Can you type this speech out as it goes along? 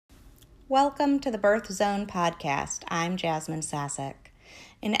Welcome to the Birth Zone podcast. I'm Jasmine Sasek.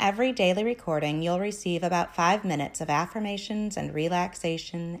 In every daily recording, you'll receive about 5 minutes of affirmations and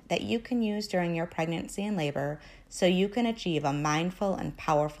relaxation that you can use during your pregnancy and labor so you can achieve a mindful and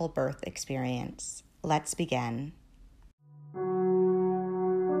powerful birth experience. Let's begin.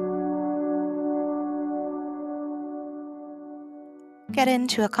 Get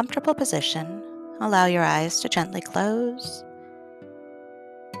into a comfortable position. Allow your eyes to gently close.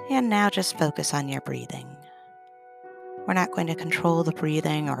 And now just focus on your breathing. We're not going to control the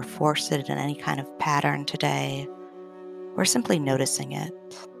breathing or force it in any kind of pattern today. We're simply noticing it.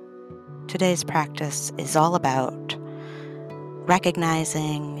 Today's practice is all about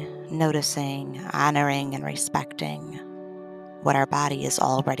recognizing, noticing, honoring, and respecting what our body is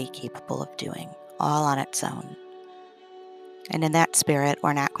already capable of doing, all on its own. And in that spirit,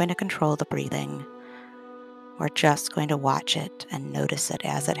 we're not going to control the breathing. We're just going to watch it and notice it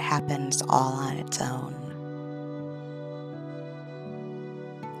as it happens all on its own.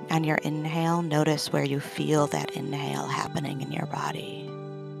 On your inhale, notice where you feel that inhale happening in your body.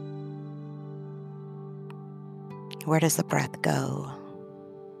 Where does the breath go?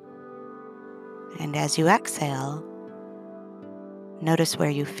 And as you exhale, notice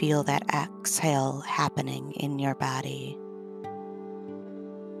where you feel that exhale happening in your body.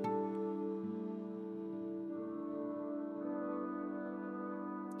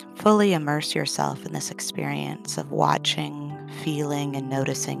 Fully immerse yourself in this experience of watching, feeling, and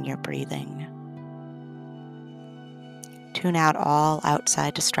noticing your breathing. Tune out all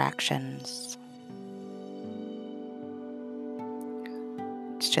outside distractions.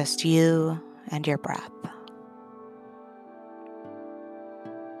 It's just you and your breath.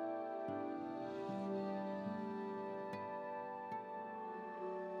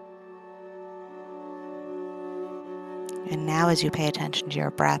 And now as you pay attention to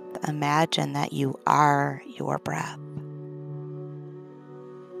your breath, imagine that you are your breath.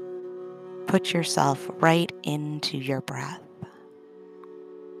 Put yourself right into your breath.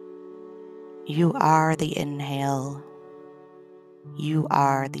 You are the inhale. You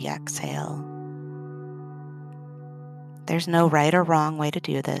are the exhale. There's no right or wrong way to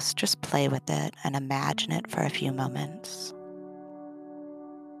do this. Just play with it and imagine it for a few moments.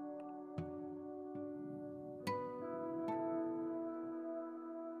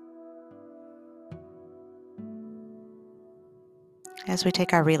 As we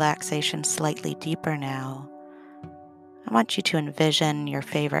take our relaxation slightly deeper now, I want you to envision your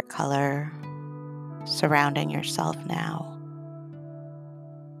favorite color surrounding yourself now.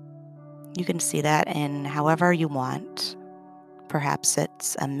 You can see that in however you want. Perhaps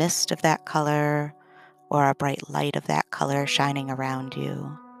it's a mist of that color or a bright light of that color shining around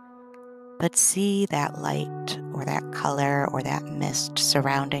you. But see that light or that color or that mist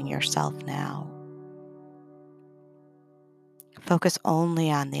surrounding yourself now. Focus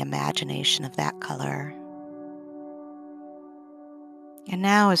only on the imagination of that color. And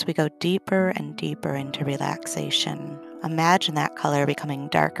now as we go deeper and deeper into relaxation, imagine that color becoming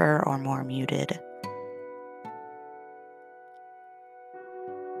darker or more muted.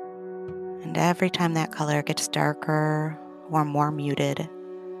 And every time that color gets darker or more muted,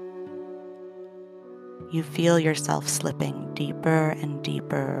 you feel yourself slipping deeper and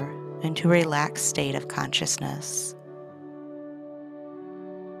deeper into a relaxed state of consciousness.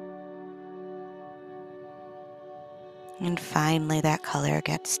 And finally, that color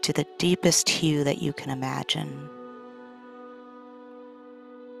gets to the deepest hue that you can imagine.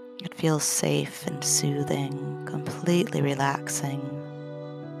 It feels safe and soothing, completely relaxing,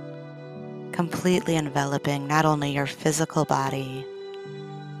 completely enveloping not only your physical body,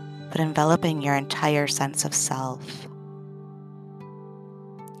 but enveloping your entire sense of self,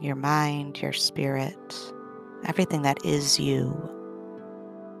 your mind, your spirit, everything that is you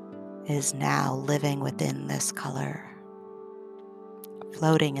is now living within this color,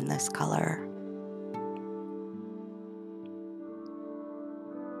 floating in this color.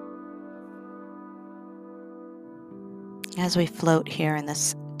 As we float here in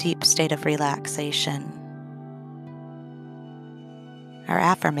this deep state of relaxation, our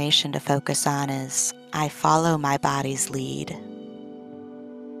affirmation to focus on is, I follow my body's lead.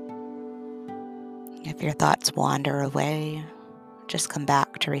 If your thoughts wander away, just come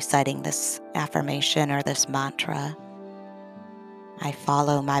back to reciting this affirmation or this mantra. I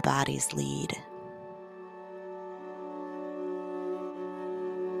follow my body's lead.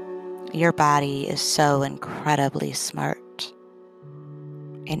 Your body is so incredibly smart.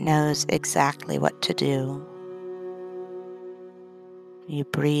 It knows exactly what to do. You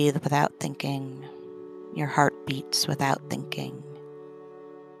breathe without thinking. Your heart beats without thinking.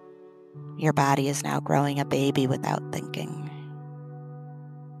 Your body is now growing a baby without thinking.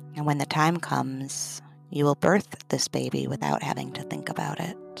 And when the time comes, you will birth this baby without having to think about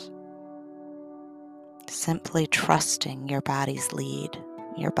it. Simply trusting your body's lead.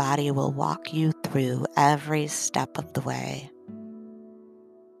 Your body will walk you through every step of the way.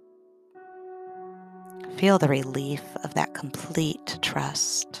 Feel the relief of that complete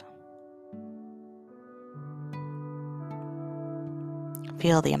trust.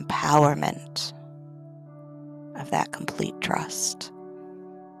 Feel the empowerment of that complete trust.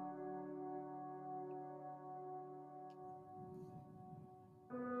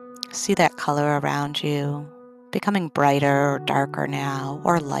 See that color around you becoming brighter or darker now,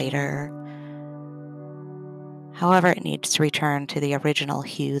 or lighter. However, it needs to return to the original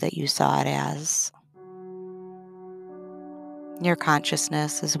hue that you saw it as. Your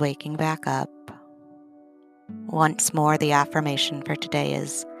consciousness is waking back up. Once more, the affirmation for today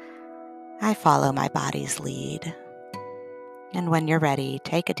is, I follow my body's lead. And when you're ready,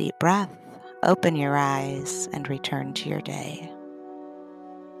 take a deep breath, open your eyes, and return to your day.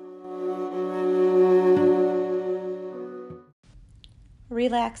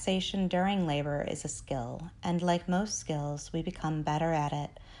 Relaxation during labor is a skill, and like most skills, we become better at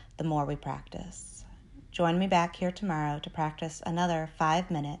it the more we practice. Join me back here tomorrow to practice another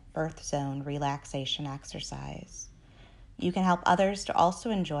 5-minute birth zone relaxation exercise. You can help others to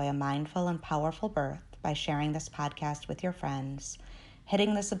also enjoy a mindful and powerful birth by sharing this podcast with your friends,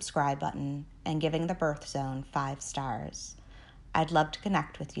 hitting the subscribe button, and giving the Birth Zone 5 stars. I'd love to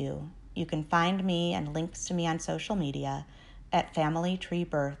connect with you. You can find me and links to me on social media at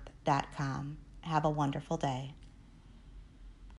familytreebirth.com. Have a wonderful day.